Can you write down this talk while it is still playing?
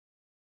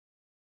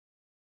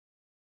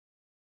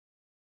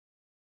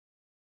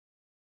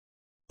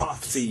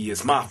prophecy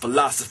is my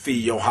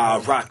philosophy on how I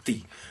rock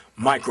the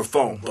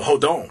microphone. But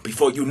hold on,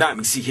 before you knock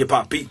me, see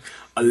hip-hop beat,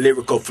 a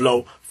lyrical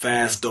flow,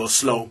 fast or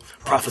slow.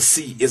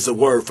 Prophecy is a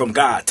word from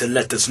God to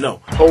let us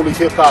know. Holy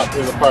hip-hop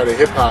is a part of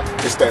hip-hop.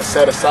 It's that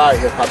set-aside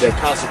hip-hop,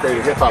 that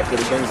consecrated hip-hop to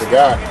the things of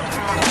God.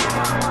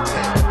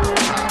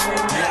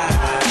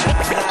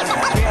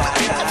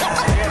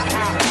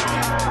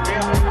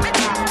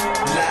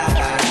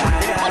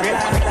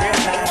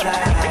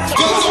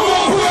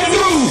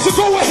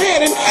 Go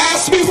ahead and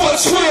ask me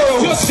what's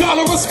real. Just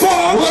gotta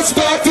respond.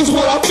 Respect is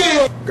what I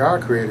feel.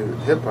 God created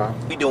hip-hop.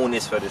 We doing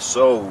this for the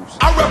souls.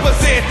 I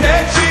represent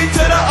that G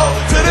to the O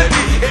to the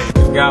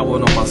D. If God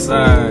wasn't on my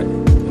side,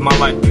 in my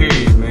life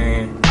period,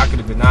 man, I could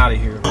have been out of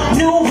here.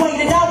 New way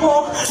that I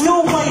walk,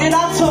 new way that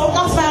I talk.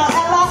 I found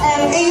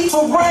L-I-M-E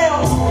for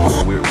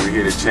real. We're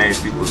here to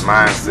change people's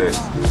mindsets.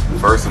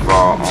 First of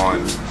all,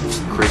 on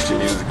Christian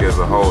music as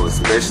a whole,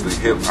 especially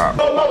hip-hop.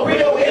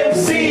 Real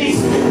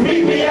MCs,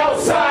 meet me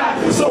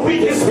outside so we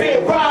can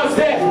spit rhymes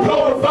that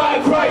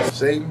glorify Christ.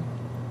 Satan,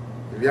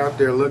 if you're out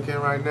there looking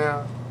right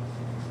now,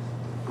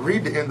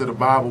 read the end of the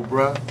Bible,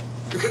 bruh.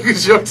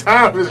 Your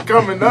time is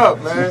coming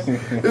up, man.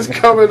 It's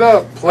coming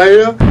up,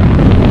 player.